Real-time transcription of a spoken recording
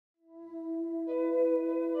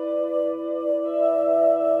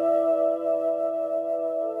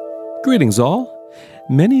Greetings all.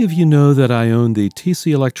 Many of you know that I own the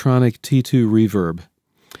TC Electronic T2 Reverb.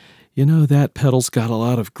 You know, that pedal's got a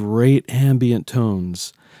lot of great ambient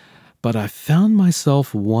tones, but I found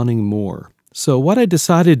myself wanting more. So what I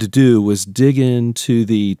decided to do was dig into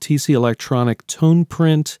the TC Electronic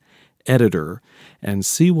TonePrint Editor and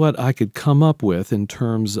see what I could come up with in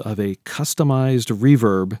terms of a customized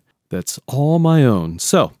reverb that's all my own.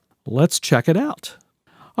 So let's check it out.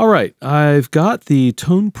 All right, I've got the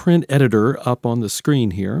TonePrint Editor up on the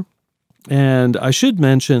screen here. And I should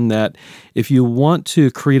mention that if you want to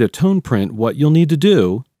create a tone print, what you'll need to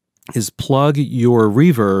do is plug your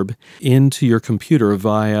reverb into your computer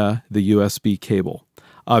via the USB cable.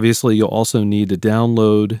 Obviously, you'll also need to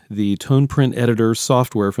download the TonePrint Editor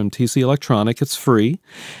software from TC Electronic. It's free,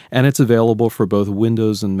 and it's available for both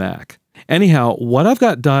Windows and Mac. Anyhow, what I've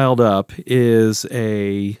got dialed up is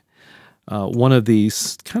one of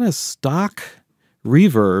these kind of stock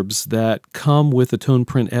reverbs that come with the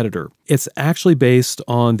TonePrint Editor. It's actually based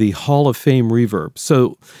on the Hall of Fame reverb.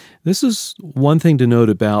 So this is one thing to note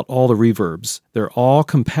about all the reverbs. They're all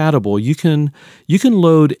compatible. You can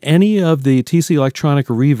load any of the TC Electronic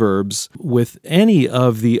reverbs with any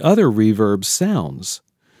of the other reverb sounds.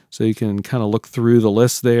 So you can kind of look through the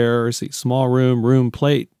list there, see small room, room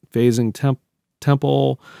plate, phasing,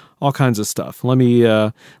 tempo, all kinds of stuff. Let me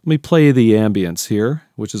play the ambience here,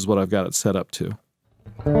 which is what I've got it set up to.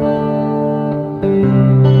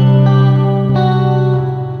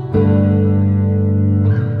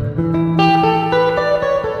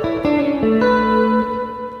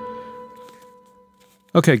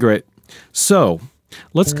 Okay, great. So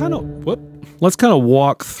let's kind of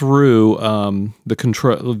walk through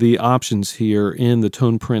the options here in the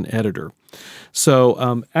TonePrint Editor.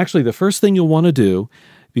 So actually, the first thing you'll want to do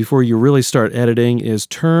before you really start editing is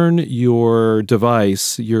turn your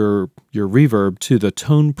device, your reverb, to the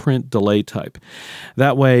tone print delay type.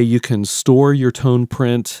 That way you can store your tone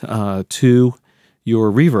print to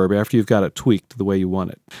your reverb after you've got it tweaked the way you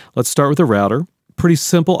want it. Let's start with the router. Pretty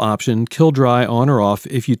simple option, kill dry on or off.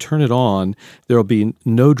 If you turn it on, there will be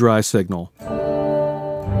no dry signal.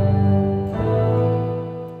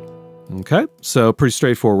 Okay, so pretty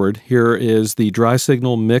straightforward. Here is the dry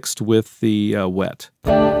signal mixed with the wet.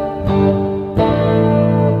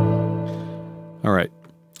 All right,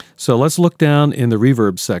 so let's look down in the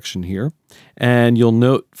reverb section here, and you'll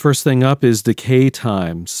note first thing up is decay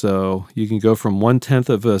time. So you can go from 1/10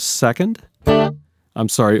 of a second. I'm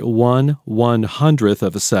sorry, 1/100th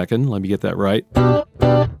of a second. Let me get that right.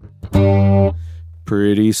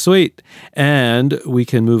 Pretty sweet. And we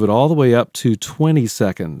can move it all the way up to 20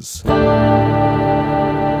 seconds. All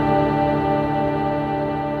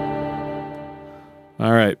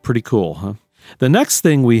right, pretty cool, huh? The next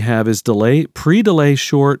thing we have is delay, pre-delay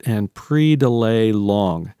short and pre-delay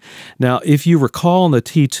long. Now, if you recall on the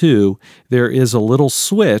T2, there is a little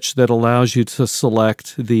switch that allows you to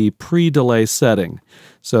select the pre-delay setting.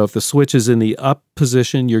 So if the switch is in the up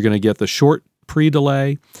position, you're going to get the short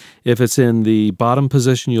pre-delay. If it's in the bottom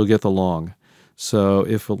position, you'll get the long. So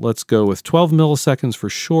let's go with 12 milliseconds for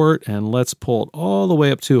short, and let's pull it all the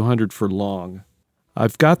way up to 100 for long.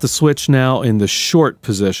 I've got the switch now in the short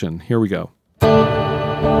position. Here we go.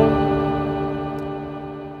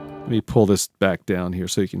 Let me pull this back down here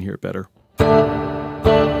so you can hear it better.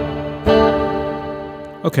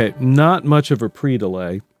 Okay, not much of a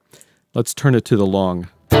pre-delay. Let's turn it to the long.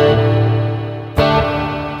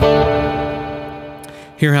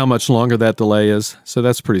 Hear how much longer that delay is? So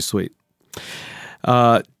that's pretty sweet.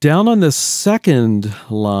 Down on the second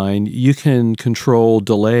line, you can control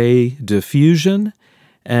delay diffusion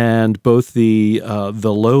and both the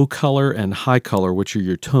low color and high color, which are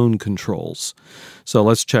your tone controls. So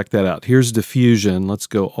let's check that out. Here's diffusion. Let's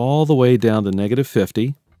go all the way down to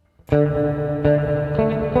 -50.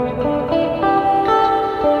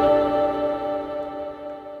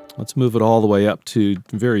 Let's move it all the way up to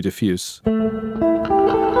very diffuse.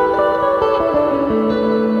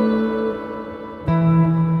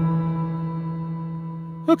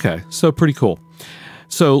 Okay, so pretty cool.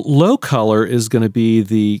 So low color is going to be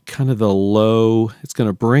the kind of the low, it's going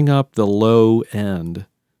to bring up the low end.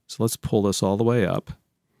 So let's pull this all the way up.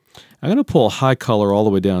 I'm going to pull high color all the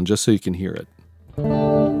way down just so you can hear it.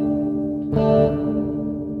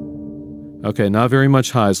 Okay, not very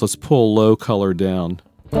much highs. Let's pull low color down.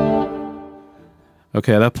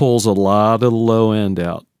 Okay, that pulls a lot of the low end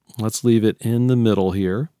out. Let's leave it in the middle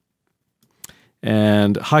here.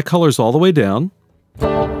 And high color's all the way down.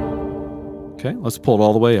 Okay, let's pull it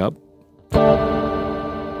all the way up.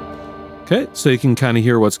 Okay, so you can kind of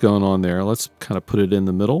hear what's going on there. Let's kind of put it in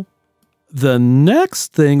the middle. the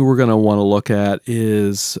next thing we're going to want to look at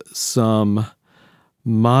is some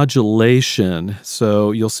modulation.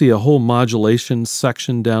 So you'll see a whole modulation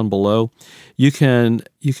section down below. You can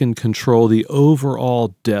control the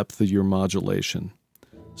overall depth of your modulation.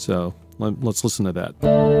 So let's listen to that.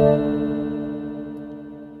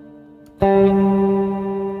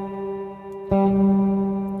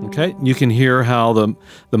 Okay, you can hear how the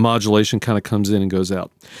modulation kind of comes in and goes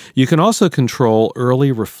out. You can also control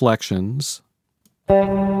early reflections.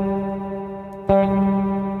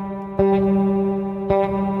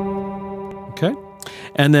 Okay,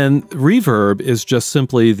 and then reverb is just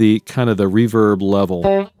simply the kind of the reverb level.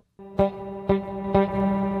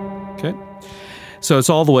 Okay, so it's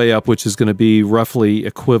all the way up, which is going to be roughly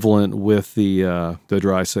equivalent with the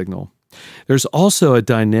dry signal. There's also a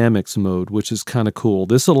dynamics mode, which is kind of cool.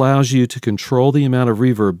 This allows you to control the amount of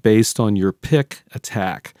reverb based on your pick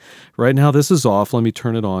attack. Right now this is off. Let me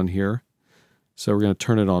turn it on here. So we're going to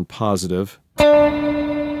turn it on positive.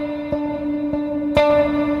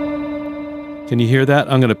 Can you hear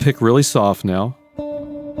that? I'm going to pick really soft now.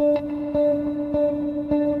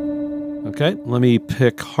 Okay, let me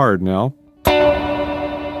pick hard now.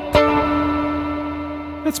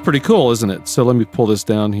 That's pretty cool, isn't it? So let me pull this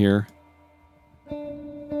down here.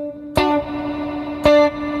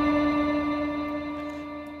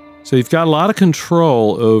 So you've got a lot of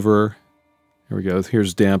control over, here we go,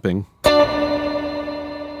 here's damping.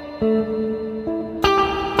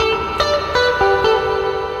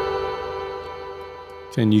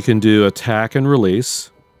 And you can do attack and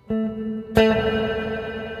release.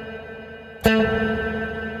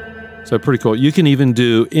 So pretty cool. You can even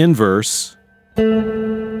do inverse.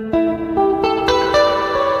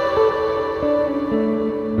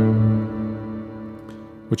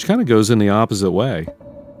 Which kind of goes in the opposite way.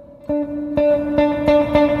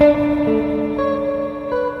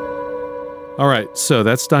 All right, so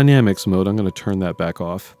that's dynamics mode. I'm going to turn that back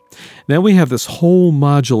off. Then we have this whole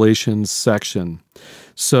modulation section.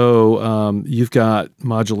 So you've got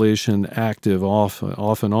modulation active, off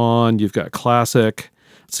and on. You've got classic.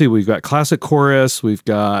 Let's see, we've got classic chorus. We've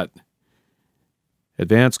got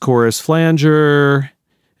advanced chorus flanger,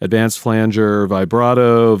 advanced flanger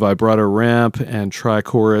vibrato, vibrato ramp, and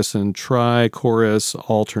tri-chorus and tri-chorus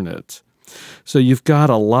alternate. So you've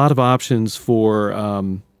got a lot of options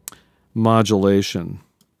for modulation.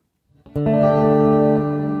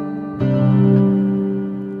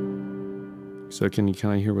 So can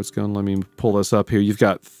I hear what's going on? Let me pull this up here. You've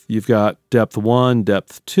got depth 1,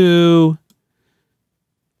 depth 2.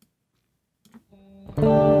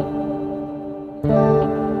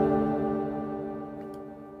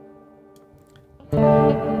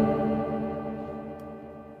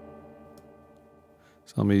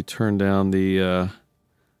 So let me turn down the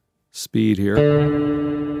speed here.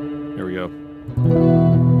 There we go.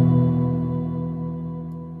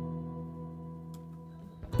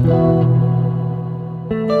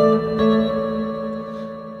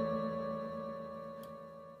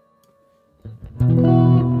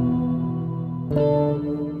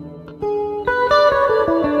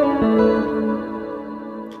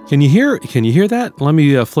 Can you hear that? Let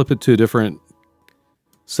me flip it to a different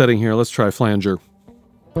setting here. Let's try flanger.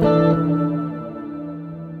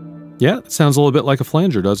 Yeah, it sounds a little bit like a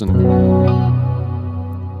flanger, doesn't it?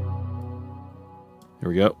 Here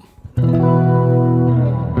we go.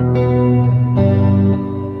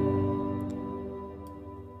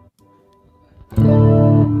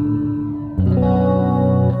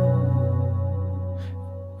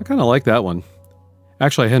 I kind of like that one.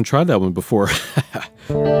 Actually, I hadn't tried that one before.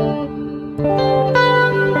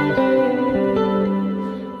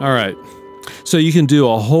 All right. So you can do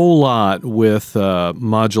a whole lot with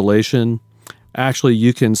modulation. Actually,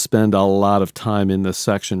 you can spend a lot of time in this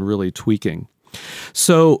section really tweaking.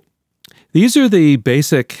 So these are the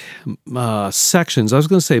basic sections. I was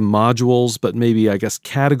going to say modules, but maybe, I guess,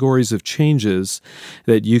 categories of changes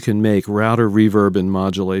that you can make: router, reverb, and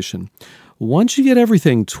modulation. Once you get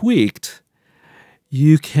everything tweaked,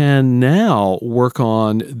 you can now work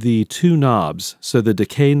on the two knobs, so the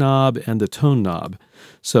decay knob and the tone knob.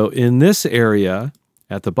 So in this area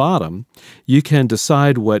at the bottom, you can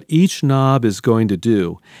decide what each knob is going to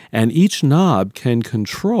do, and each knob can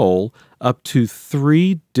control up to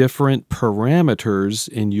 3 different parameters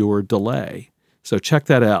in your delay. So check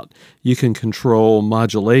that out. You can control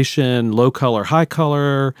modulation, low color, high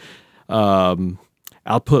color,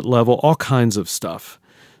 output level, all kinds of stuff.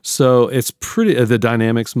 So it's pretty, the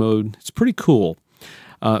dynamics mode, it's pretty cool.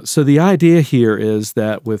 So the idea here is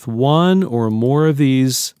that with one or more of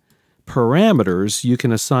these parameters, you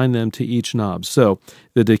can assign them to each knob. So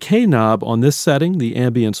the decay knob on this setting, the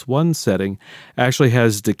Ambience 1 setting, actually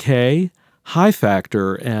has decay, high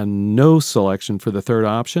factor, and no selection for the third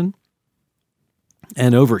option.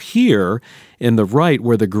 And over here in the right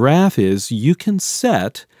where the graph is, you can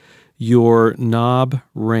set your knob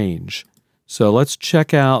range. So let's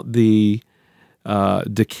check out the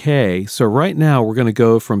decay. So right now we're going to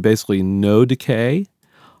go from basically no decay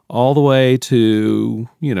all the way to,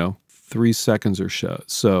 3 seconds or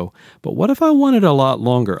so. But what if I want it a lot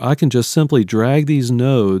longer? I can just simply drag these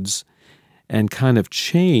nodes and kind of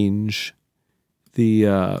change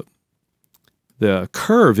the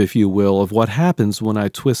curve, if you will, of what happens when I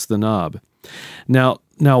twist the knob. Now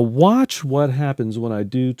watch what happens when I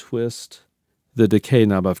do twist the decay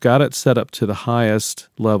knob. I've got it set up to the highest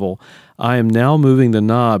level. I am now moving the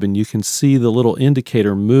knob, and you can see the little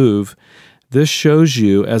indicator move. This shows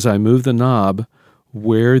you, as I move the knob,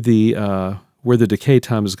 where the decay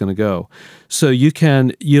time is going to go. So you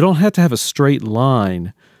don't have to have a straight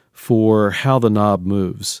line for how the knob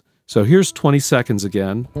moves. So here's 20 seconds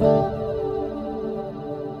again.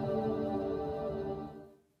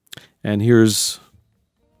 And here's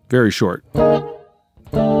very short.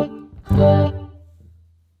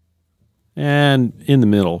 And in the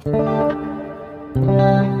middle.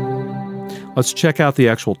 Let's check out the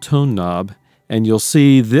actual tone knob, and you'll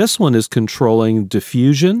see this one is controlling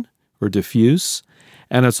diffusion or diffuse,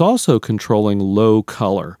 and it's also controlling low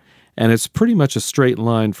color. And it's pretty much a straight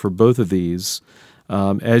line for both of these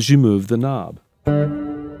as you move the knob.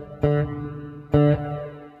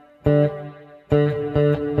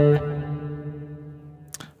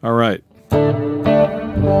 All right.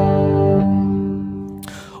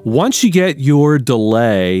 Once you get your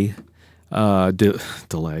delay,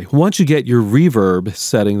 once you get your reverb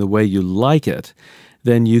setting the way you like it,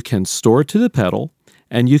 then you can store it to the pedal,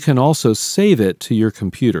 and you can also save it to your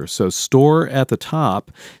computer. So store at the top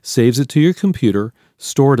saves it to your computer,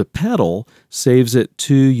 store to pedal saves it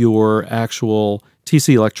to your actual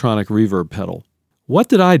TC Electronic reverb pedal. What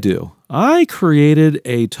did I do? I created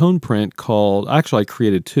a tone print called, actually I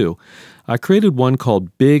created two. I created one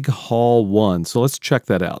called Big Hall 1. So let's check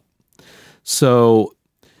that out. So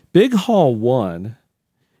Big Hall 1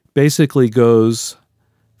 basically goes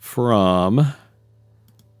from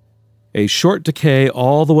a short decay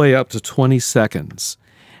all the way up to 20 seconds.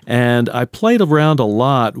 And I played around a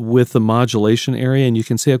lot with the modulation area, and you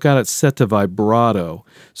can see I've got it set to vibrato.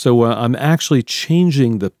 So I'm actually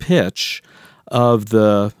changing the pitch of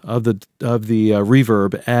the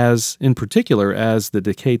reverb, as in particular as the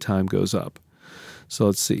decay time goes up. So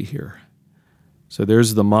let's see here. So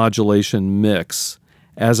there's the modulation mix.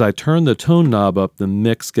 As I turn the tone knob up, the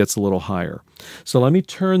mix gets a little higher. So let me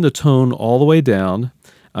turn the tone all the way down.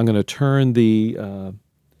 I'm going to turn the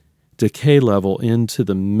decay level into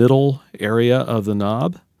the middle area of the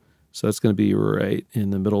knob. So that's going to be right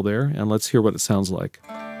in the middle there. And let's hear what it sounds like.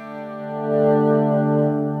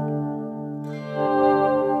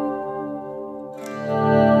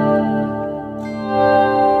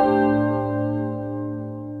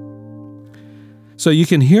 So you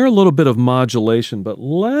can hear a little bit of modulation, but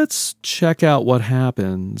let's check out what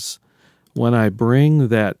happens when I bring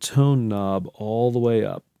that tone knob all the way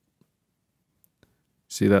up.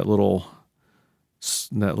 See that little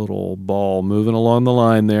ball moving along the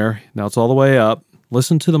line there? Now it's all the way up.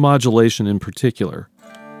 Listen to the modulation in particular.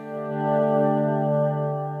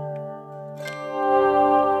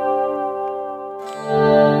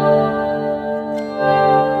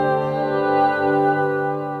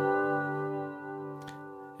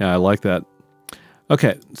 Yeah, I like that.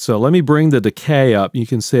 Okay, so let me bring the decay up. You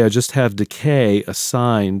can see I just have decay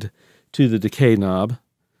assigned to the decay knob.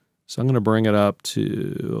 So I'm going to bring it up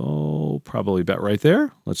to, probably about right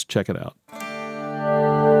there. Let's check it out.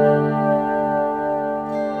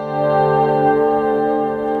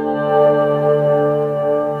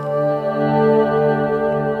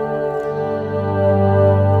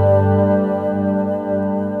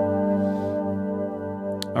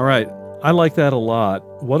 All right, I like that a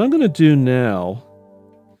lot. What I'm going to do now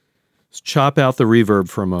is chop out the reverb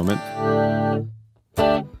for a moment.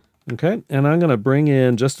 Okay, and I'm going to bring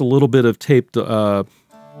in just a little bit of tape, just a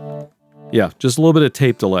little bit of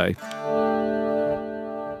tape delay.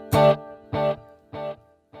 All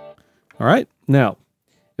right, now,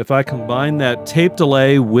 if I combine that tape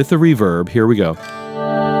delay with the reverb, here we go.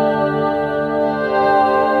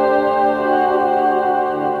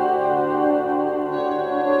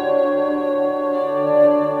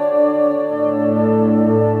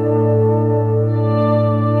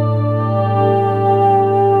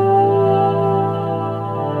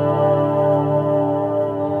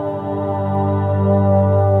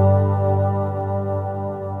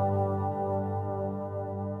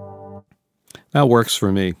 That works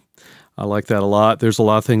for me. I like that a lot. There's a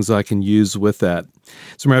lot of things I can use with that.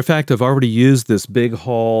 As a matter of fact, I've already used this big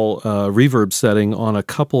hall reverb setting on a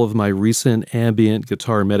couple of my recent ambient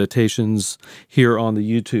guitar meditations here on the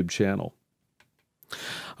YouTube channel.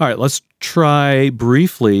 All right, let's try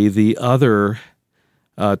briefly the other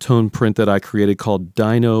tone print that I created called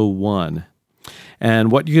Dyno 1.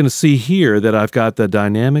 And what you're going to see here, that I've got the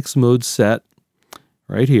dynamics mode set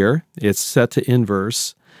right here. It's set to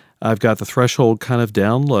inverse. I've got the threshold kind of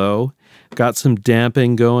down low, got some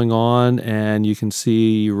damping going on, and you can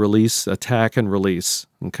see release, attack, and release.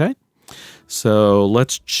 Okay, so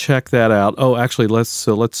let's check that out. Oh, actually,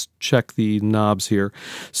 let's check the knobs here.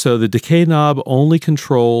 So the decay knob only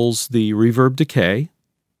controls the reverb decay,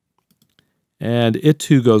 and it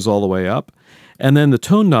too goes all the way up. And then the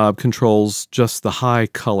tone knob controls just the high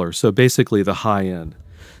color, so basically the high end.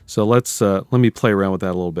 So let me play around with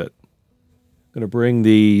that a little bit. I'm going to bring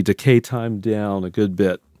the decay time down a good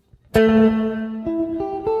bit. All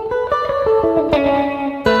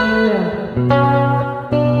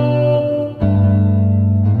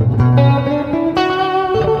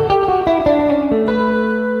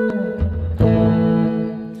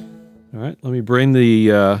right, let me bring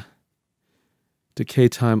the decay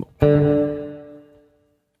time.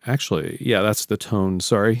 Actually, yeah, that's the tone,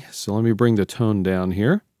 sorry. So let me bring the tone down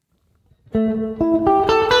here.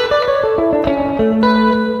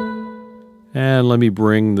 And let me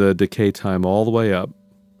bring the decay time all the way up.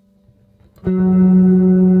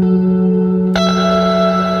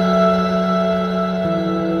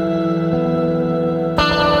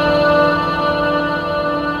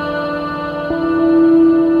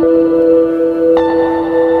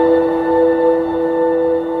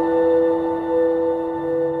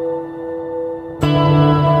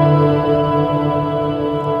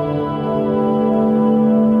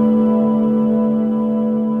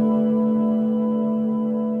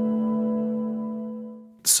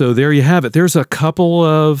 So there you have it. There's a couple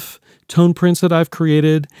of tone prints that I've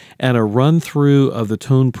created and a run through of the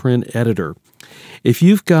TonePrint Editor. If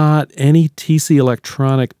you've got any TC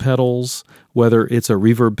Electronic pedals, whether it's a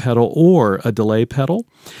reverb pedal or a delay pedal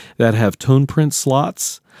that have TonePrint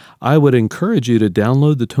slots, I would encourage you to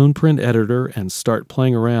download the TonePrint Editor and start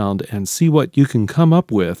playing around and see what you can come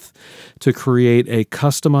up with to create a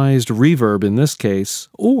customized reverb in this case,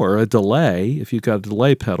 or a delay if you've got a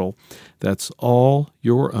delay pedal that's all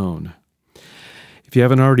your own. If you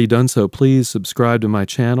haven't already done so, please subscribe to my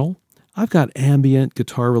channel. I've got ambient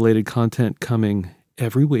guitar-related content coming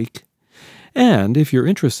every week. And if you're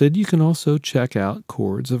interested, you can also check out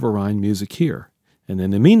Chords of Orion music here. And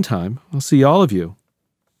in the meantime, I'll see all of you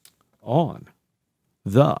on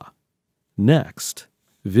the next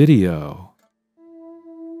video.